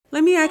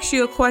Let me ask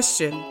you a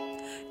question.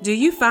 Do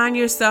you find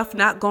yourself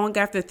not going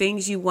after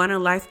things you want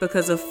in life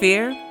because of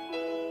fear?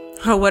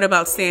 Or what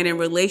about staying in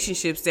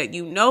relationships that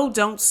you know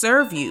don't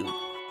serve you?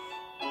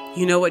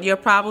 You know what your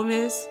problem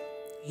is?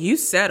 You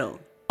settle.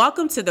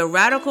 Welcome to the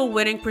Radical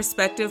Winning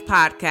Perspective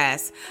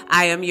Podcast.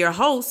 I am your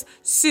host,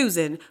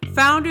 Susan,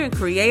 founder and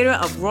creator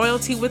of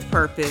Royalty with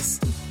Purpose.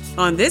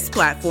 On this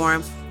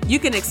platform, you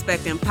can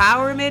expect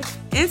empowerment,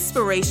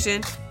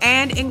 inspiration,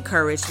 and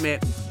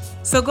encouragement.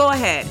 So go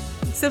ahead,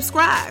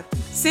 subscribe,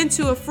 send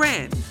to a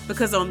friend,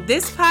 because on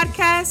this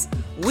podcast,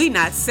 we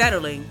not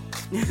settling.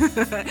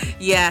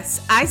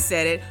 Yes, I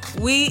said it.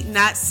 We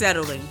not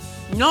settling.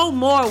 No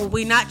more will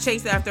we not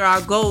chase after our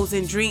goals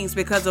and dreams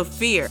because of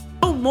fear.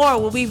 No more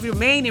will we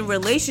remain in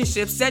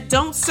relationships that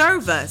don't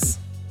serve us.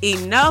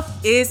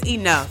 Enough is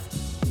enough.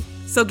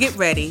 So get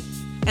ready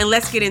and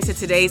let's get into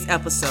today's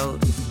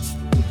episode.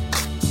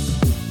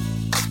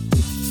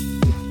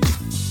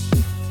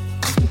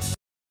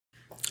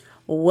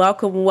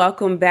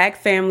 Welcome back,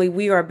 family.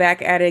 We are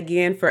back at it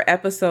again for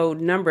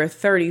episode number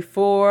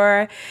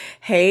 34.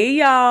 Hey,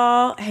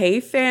 y'all. Hey,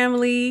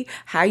 family.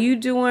 How you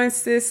doing,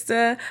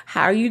 sister?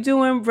 How you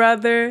doing,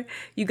 brother?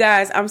 You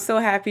guys, I'm so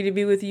happy to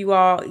be with you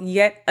all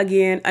yet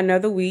again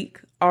another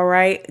week. All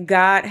right.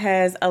 God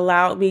has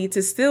allowed me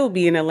to still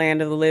be in the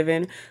land of the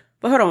living.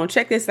 But hold on,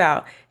 check this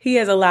out. He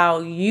has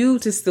allowed you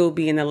to still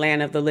be in the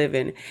land of the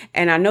living.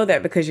 And I know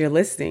that because you're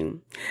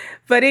listening.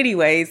 But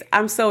anyways,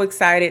 I'm so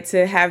excited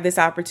to have this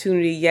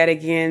opportunity yet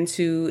again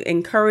to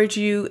encourage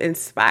you,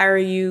 inspire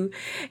you,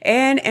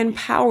 and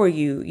empower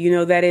you. You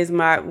know, that is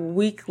my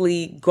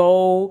weekly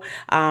goal,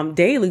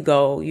 daily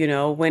goal, you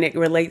know, when it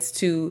relates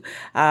to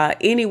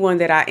anyone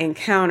that I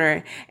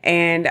encounter.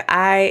 And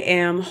I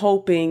am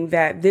hoping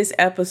that this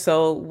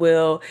episode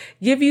will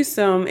give you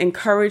some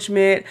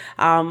encouragement.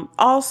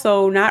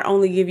 Also, not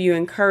only give you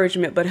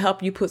encouragement, but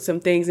help you put some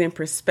things in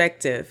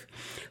perspective.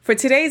 For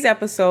today's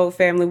episode,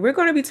 family, we're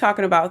going to be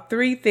talking about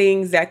 3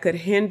 things that could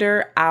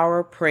hinder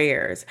our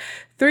prayers.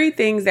 3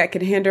 things that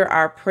could hinder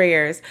our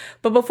prayers.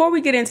 But before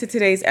we get into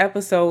today's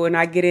episode and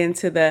I get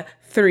into the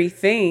 3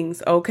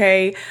 things,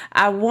 okay,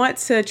 I want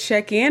to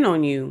check in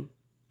on you.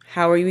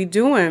 How are you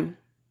doing?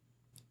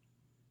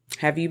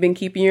 Have you been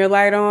keeping your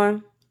light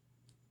on?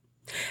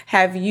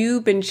 Have you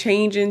been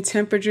changing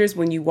temperatures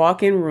when you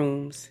walk in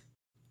rooms?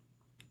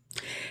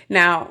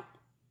 Now,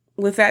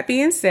 with that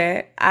being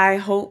said, I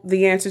hope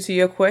the answer to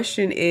your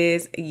question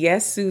is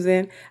yes,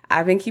 Susan.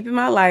 I've been keeping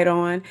my light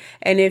on.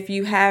 And if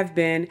you have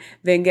been,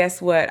 then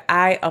guess what?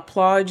 I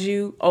applaud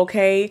you.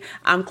 Okay.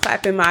 I'm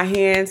clapping my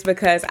hands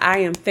because I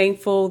am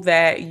thankful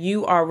that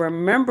you are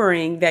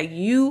remembering that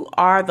you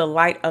are the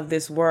light of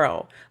this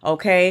world.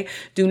 Okay.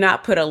 Do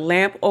not put a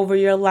lamp over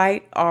your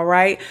light. All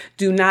right.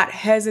 Do not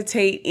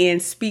hesitate in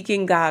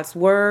speaking God's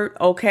word.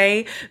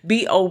 Okay.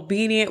 Be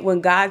obedient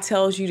when God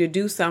tells you to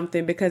do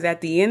something, because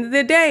at the end of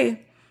the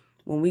day,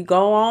 when we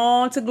go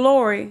on to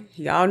glory,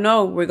 y'all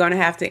know we're going to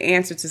have to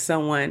answer to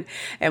someone.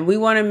 And we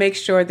want to make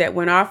sure that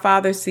when our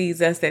Father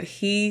sees us, that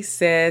he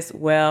says,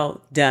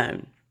 well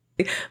done.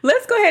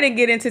 Let's go ahead and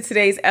get into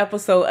today's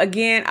episode.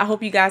 Again, I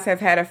hope you guys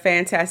have had a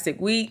fantastic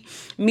week.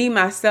 Me,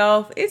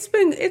 myself, it's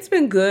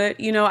been good.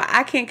 You know,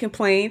 I can't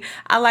complain.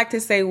 I like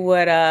to say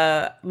what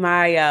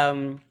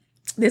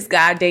this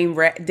guy,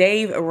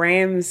 Dave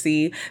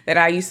Ramsey, that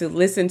I used to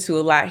listen to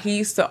a lot, he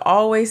used to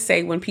always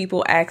say when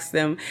people asked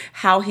them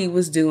how he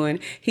was doing,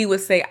 he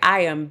would say,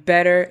 I am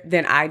better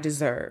than I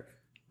deserve.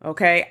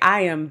 Okay,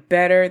 I am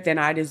better than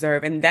I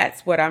deserve. And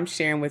that's what I'm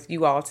sharing with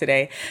you all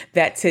today,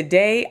 that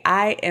today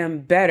I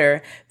am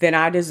better than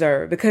I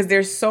deserve, because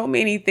there's so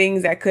many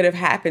things that could have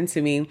happened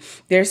to me.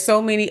 There's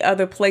so many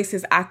other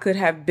places I could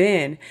have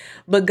been,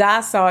 but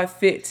God saw it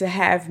fit to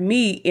have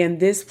me in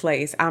this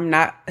place. I'm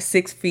not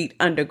 6 feet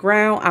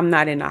underground. I'm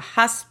not in a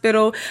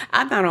hospital.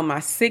 I'm not on my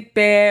sick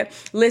bed.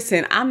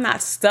 Listen, I'm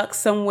not stuck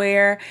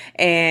somewhere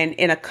and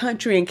in a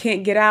country and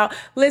can't get out.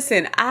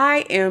 Listen,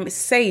 I am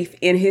safe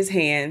in his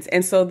hands.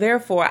 And so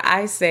therefore,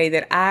 I say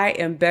that I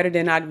am better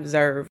than I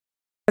deserve.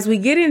 As we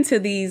get into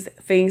these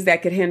things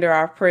that could hinder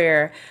our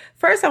prayer,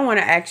 first, I want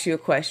to ask you a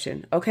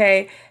question,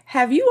 okay?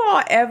 Have you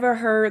all ever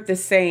heard the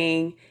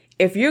saying,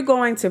 if you're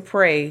going to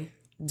pray,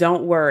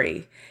 don't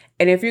worry.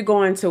 And if you're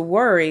going to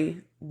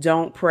worry,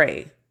 don't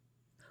pray?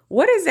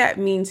 What does that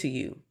mean to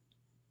you?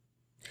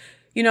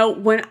 You know,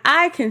 when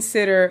I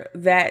consider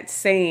that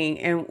saying,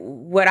 and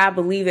what I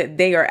believe that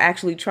they are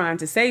actually trying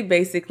to say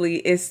basically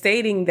is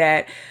stating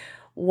that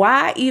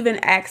why even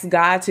ask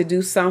God to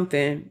do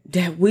something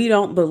that we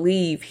don't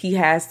believe he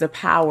has the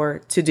power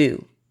to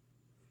do,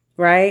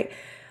 right?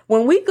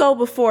 When we go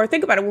before,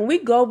 think about it, when we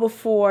go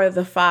before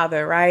the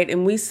Father, right,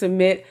 and we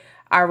submit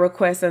our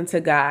requests unto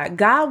God,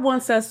 God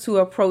wants us to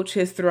approach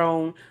his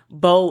throne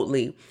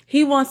boldly.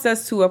 He wants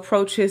us to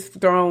approach his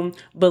throne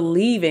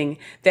believing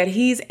that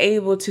he's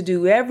able to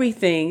do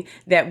everything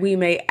that we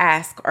may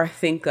ask or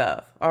think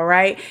of, all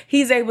right?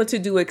 He's able to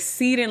do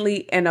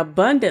exceedingly and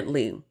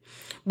abundantly.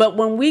 But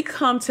when we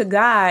come to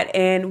God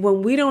and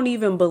when we don't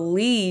even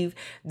believe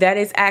that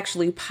it's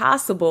actually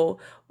possible,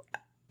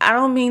 I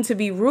don't mean to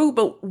be rude,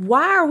 but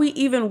why are we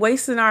even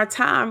wasting our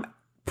time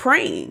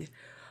praying?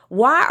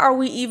 Why are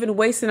we even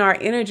wasting our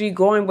energy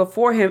going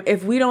before him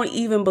if we don't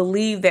even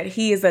believe that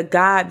he is a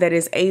God that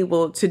is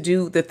able to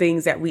do the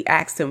things that we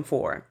asked him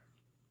for?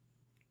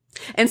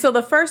 And so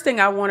the first thing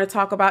I want to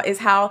talk about is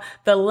how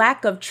the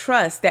lack of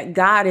trust that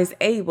God is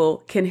able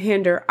can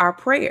hinder our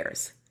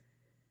prayers.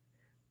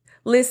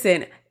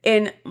 Listen,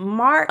 in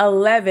Mark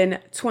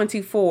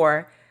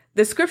 11:24,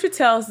 the scripture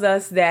tells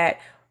us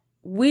that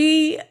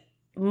we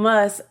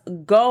must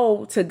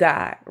go to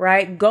God,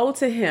 right? Go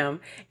to him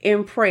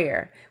in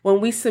prayer. When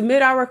we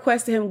submit our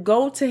request to him,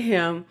 go to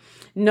him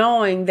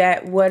knowing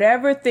that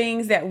whatever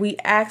things that we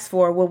ask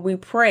for when we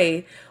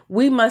pray,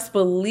 we must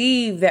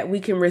believe that we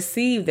can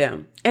receive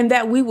them and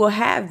that we will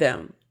have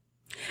them.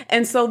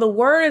 And so the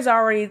word is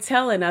already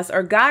telling us,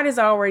 or God is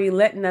already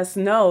letting us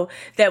know,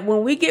 that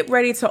when we get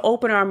ready to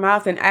open our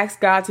mouth and ask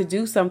God to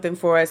do something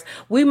for us,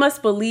 we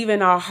must believe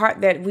in our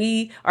heart that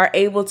we are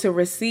able to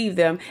receive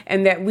them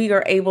and that we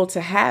are able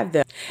to have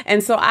them.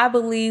 And so I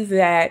believe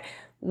that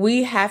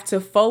we have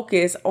to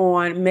focus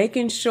on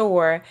making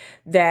sure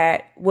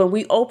that when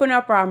we open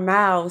up our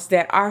mouths,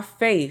 that our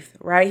faith,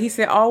 right? He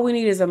said, all we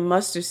need is a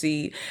mustard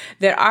seed,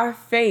 that our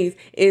faith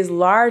is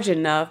large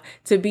enough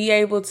to be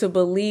able to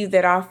believe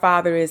that our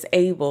Father is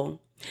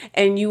able.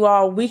 And you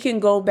all, we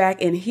can go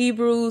back in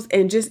Hebrews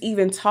and just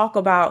even talk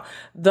about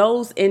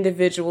those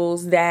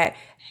individuals that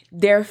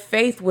their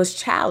faith was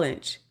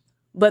challenged,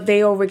 but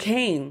they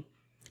overcame.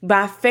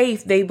 By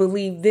faith, they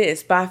believe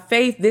this. By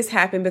faith, this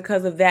happened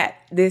because of that,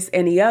 this,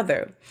 and the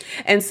other.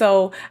 And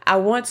so I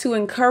want to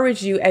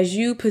encourage you as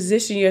you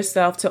position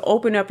yourself to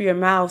open up your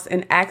mouths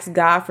and ask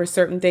God for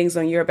certain things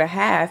on your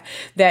behalf,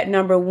 that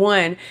number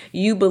one,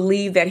 you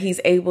believe that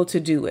he's able to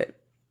do it.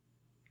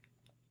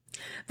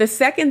 The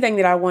second thing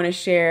that I want to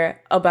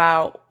share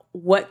about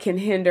what can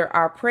hinder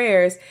our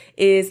prayers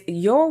is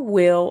your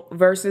will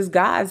versus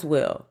God's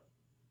will.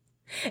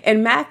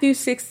 In Matthew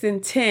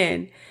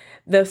 6:10,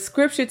 the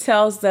scripture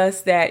tells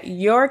us that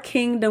your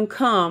kingdom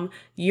come,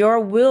 your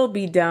will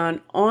be done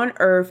on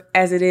earth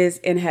as it is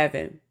in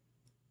heaven.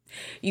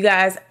 You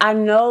guys, I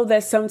know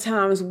that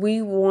sometimes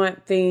we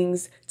want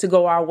things to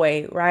go our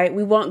way, right?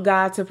 We want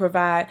God to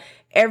provide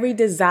every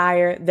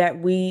desire that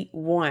we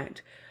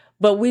want.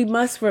 But we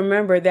must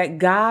remember that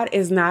God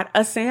is not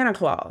a Santa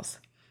Claus.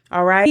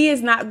 All right. He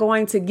is not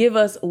going to give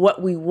us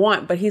what we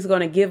want, but he's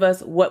going to give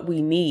us what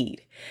we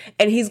need.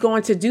 And he's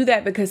going to do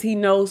that because he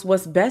knows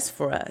what's best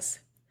for us.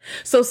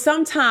 So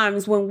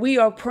sometimes when we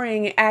are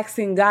praying and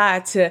asking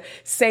God to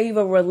save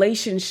a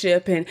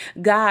relationship and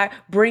God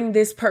bring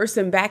this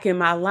person back in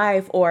my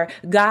life, or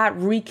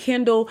God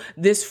rekindle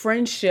this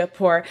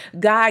friendship, or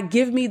God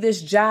give me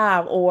this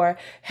job, or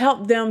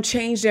help them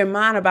change their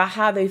mind about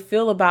how they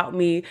feel about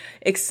me,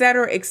 et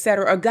cetera,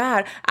 or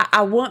God,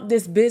 I want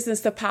this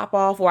business to pop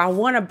off, or I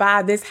want to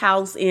buy this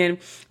house in,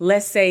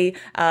 let's say,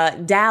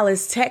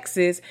 Dallas,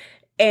 Texas,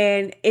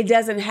 and it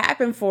doesn't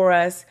happen for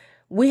us.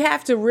 We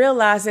have to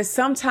realize that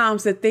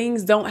sometimes the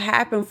things don't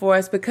happen for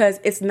us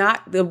because it's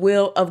not the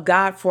will of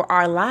God for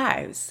our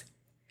lives.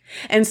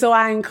 And so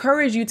I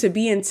encourage you to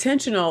be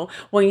intentional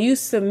when you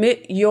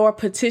submit your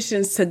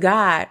petitions to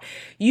God.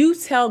 You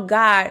tell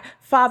God,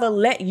 Father,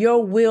 let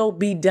your will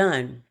be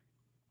done.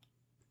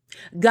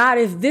 God,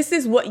 if this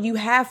is what you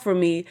have for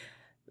me,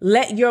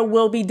 let your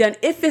will be done.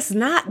 If it's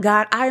not,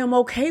 God, I am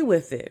okay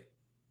with it.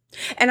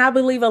 And I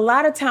believe a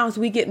lot of times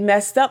we get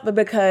messed up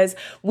because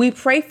we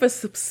pray for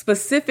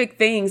specific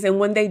things. And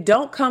when they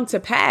don't come to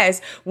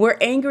pass, we're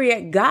angry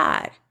at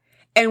God.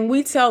 And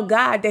we tell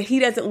God that he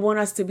doesn't want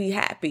us to be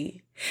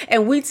happy.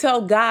 And we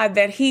tell God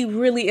that he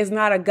really is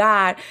not a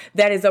God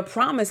that is a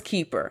promise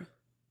keeper.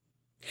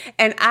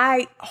 And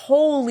I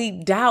wholly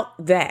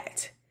doubt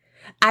that.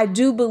 I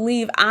do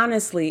believe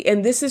honestly,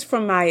 and this is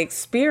from my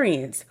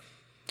experience,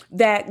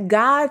 that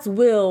God's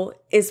will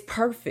is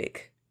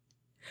perfect.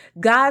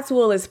 God's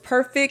will is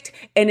perfect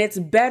and it's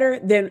better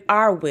than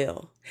our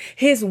will.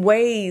 His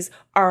ways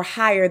are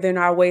higher than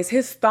our ways.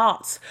 His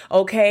thoughts,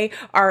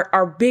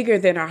 are bigger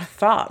than our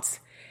thoughts.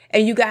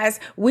 And you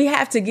guys, we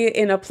have to get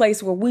in a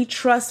place where we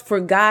trust for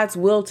God's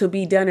will to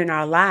be done in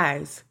our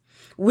lives.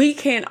 We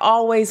can't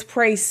always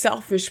pray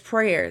selfish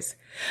prayers.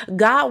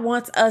 God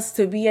wants us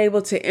to be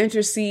able to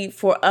intercede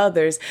for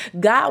others.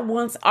 God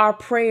wants our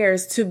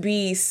prayers to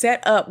be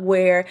set up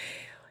where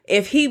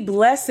if he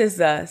blesses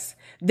us,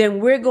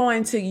 then we're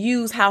going to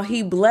use how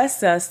he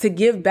blessed us to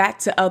give back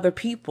to other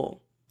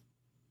people.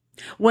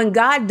 When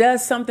God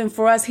does something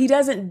for us, he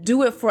doesn't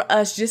do it for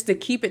us just to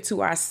keep it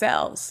to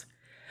ourselves.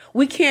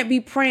 We can't be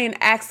praying,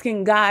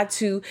 asking God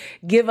to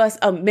make us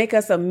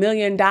 $1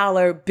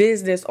 million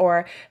business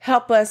or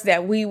help us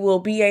that we will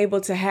be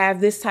able to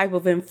have this type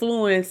of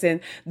influence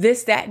and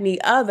this, that, and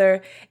the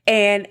other,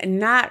 and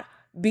not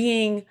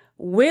being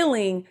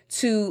willing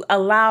to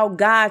allow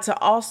God to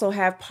also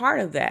have part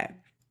of that.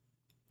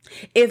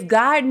 If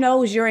God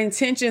knows your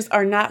intentions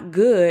are not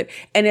good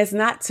and it's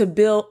not to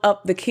build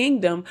up the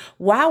kingdom,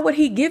 why would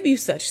he give you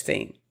such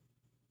thing?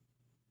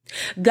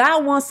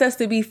 God wants us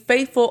to be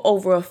faithful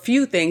over a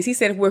few things. He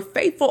said, if we're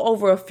faithful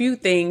over a few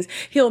things,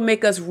 he'll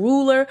make us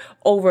ruler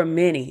over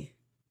many.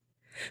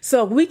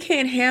 So if we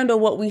can't handle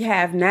what we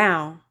have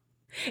now,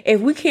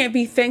 if we can't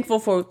be thankful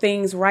for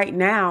things right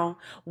now,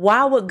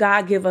 why would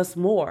God give us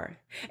more?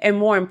 And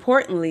more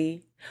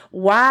importantly,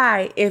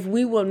 why, if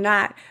we will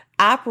not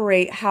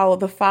operate how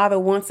the Father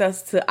wants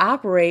us to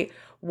operate,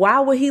 why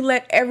would he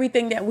let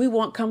everything that we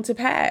want come to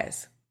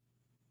pass?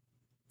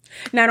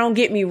 Now, don't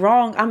get me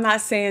wrong. I'm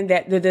not saying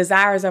that the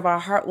desires of our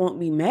heart won't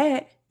be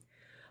met,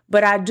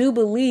 but I do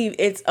believe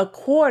it's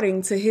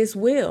according to his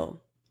will.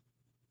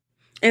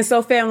 And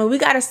so, family, we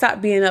got to stop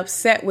being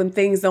upset when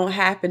things don't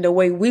happen the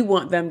way we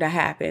want them to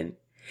happen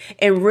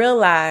and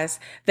realize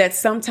that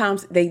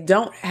sometimes they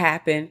don't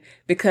happen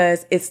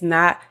because it's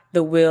not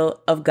the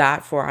will of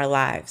God for our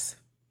lives.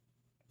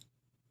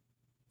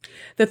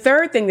 The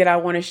third thing that I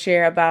want to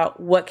share about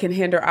what can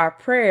hinder our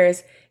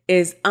prayers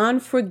is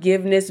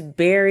unforgiveness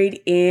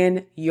buried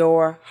in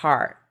your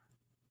heart.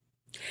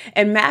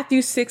 In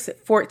Matthew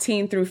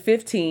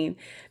 6:14-15,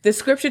 the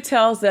scripture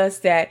tells us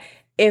that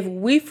if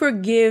we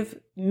forgive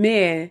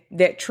men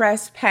that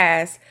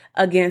trespass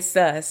against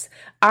us,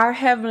 our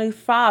Heavenly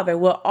Father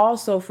will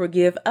also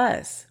forgive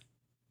us.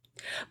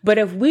 But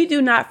if we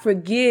do not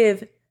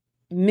forgive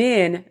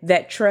men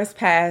that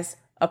trespass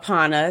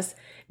upon us,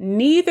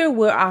 neither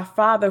will our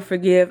Father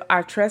forgive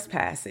our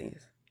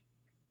trespassings.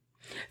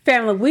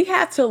 Family, we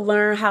have to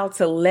learn how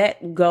to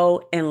let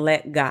go and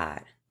let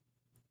God.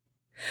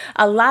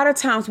 A lot of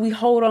times we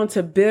hold on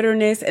to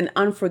bitterness and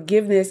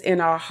unforgiveness in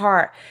our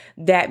heart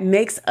that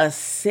makes us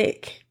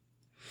sick.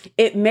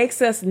 It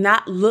makes us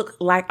not look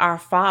like our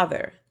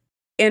Father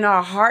in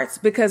our hearts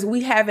because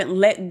we haven't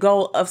let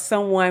go of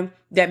someone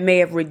that may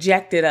have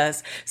rejected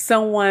us,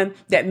 someone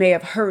that may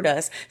have hurt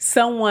us,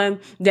 someone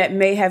that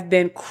may have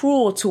been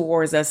cruel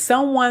towards us,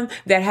 someone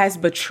that has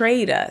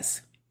betrayed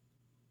us.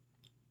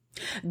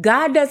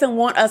 God doesn't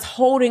want us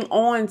holding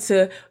on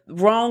to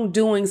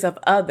wrongdoings of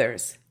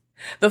others.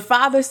 The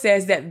Father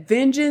says that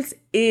vengeance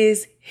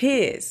is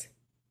his.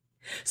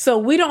 So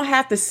we don't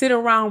have to sit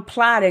around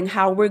plotting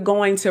how we're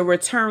going to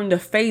return the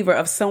favor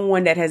of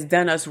someone that has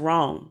done us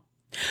wrong.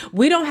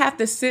 We don't have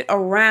to sit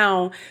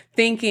around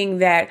thinking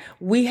that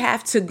we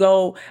have to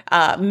go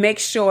make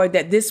sure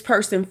that this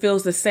person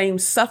feels the same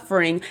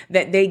suffering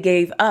that they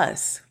gave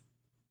us.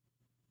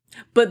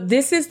 But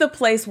this is the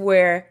place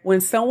where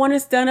when someone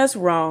has done us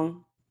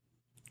wrong,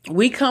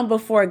 we come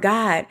before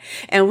God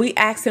and we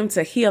ask him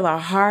to heal our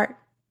heart.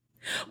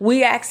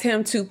 We ask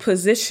him to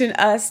position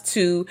us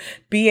to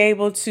be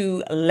able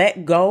to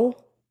let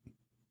go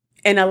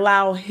and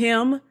allow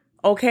him,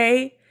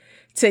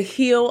 to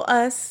heal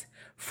us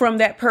from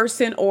that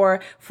person,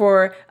 or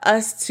for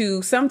us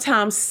to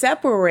sometimes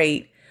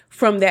separate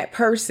from that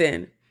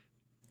person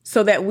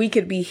so that we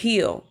could be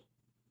healed.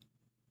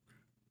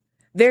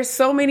 There's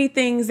so many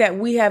things that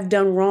we have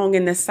done wrong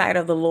in the sight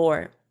of the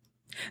Lord.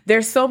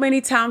 There's so many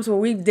times where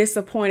we've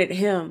disappointed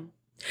him.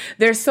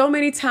 There's so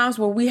many times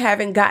where we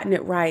haven't gotten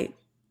it right.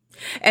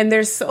 And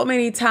there's so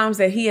many times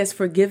that he has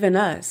forgiven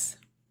us.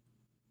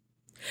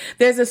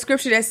 There's a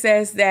scripture that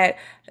says that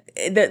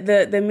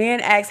the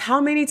man asks,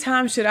 how many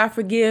times should I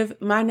forgive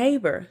my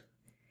neighbor?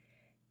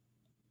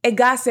 And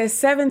God says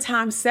 7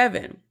 times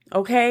 7.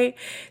 Okay.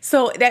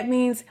 So that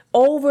means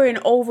over and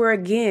over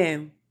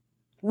again,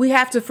 we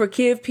have to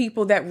forgive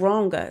people that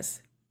wrong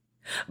us.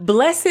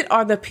 Blessed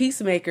are the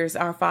peacemakers,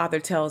 our Father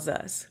tells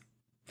us.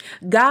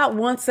 God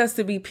wants us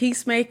to be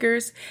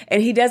peacemakers,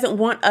 and he doesn't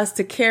want us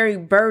to carry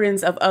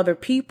burdens of other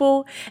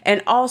people.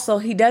 And also,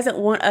 he doesn't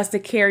want us to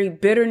carry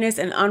bitterness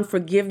and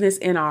unforgiveness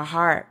in our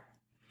heart.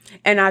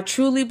 And I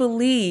truly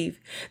believe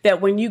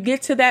that when you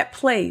get to that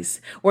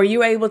place where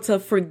you're able to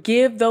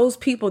forgive those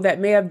people that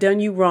may have done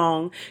you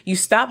wrong, you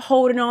stop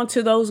holding on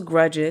to those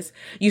grudges.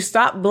 You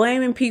stop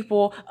blaming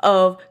people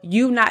of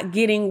you not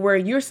getting where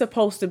you're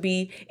supposed to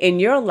be in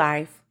your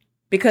life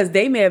because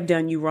they may have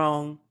done you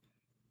wrong.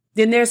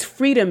 Then there's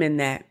freedom in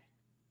that.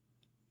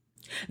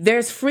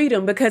 There's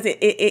freedom because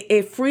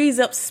it frees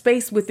up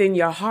space within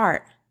your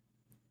heart.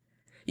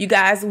 You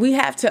guys, we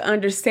have to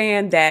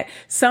understand that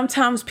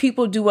sometimes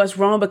people do us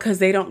wrong because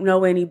they don't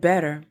know any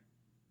better.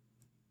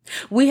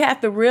 We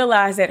have to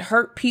realize that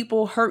hurt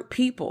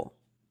people.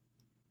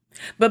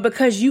 But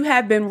because you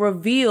have been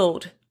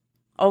revealed,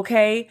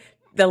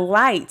 the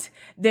light,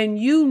 then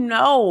you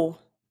know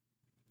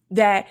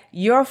that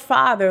your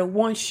Father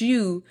wants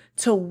you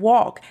to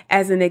walk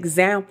as an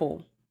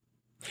example.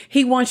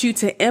 He wants you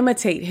to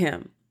imitate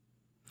him.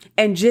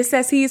 And just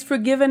as he has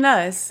forgiven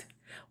us,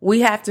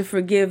 we have to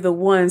forgive the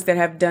ones that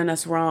have done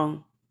us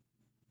wrong.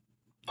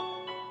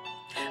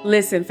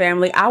 Listen,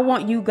 family, I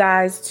want you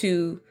guys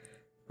to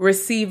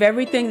receive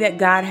everything that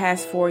God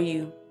has for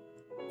you.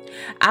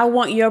 I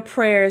want your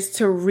prayers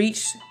to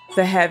reach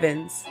the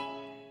heavens.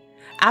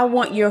 I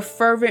want your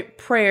fervent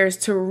prayers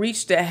to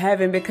reach to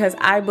heaven because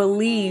I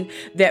believe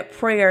that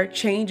prayer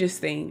changes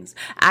things.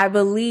 I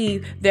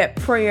believe that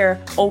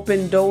prayer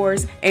opens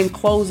doors and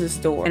closes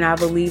doors. And I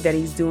believe that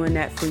he's doing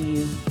that for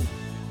you.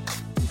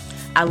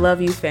 I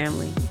love you,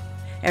 family.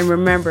 And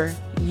remember,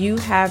 you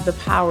have the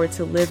power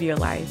to live your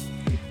life.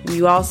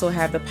 You also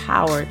have the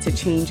power to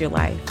change your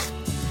life.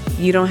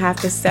 You don't have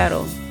to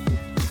settle.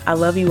 I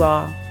love you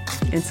all.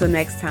 Until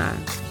next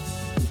time.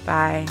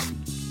 Bye.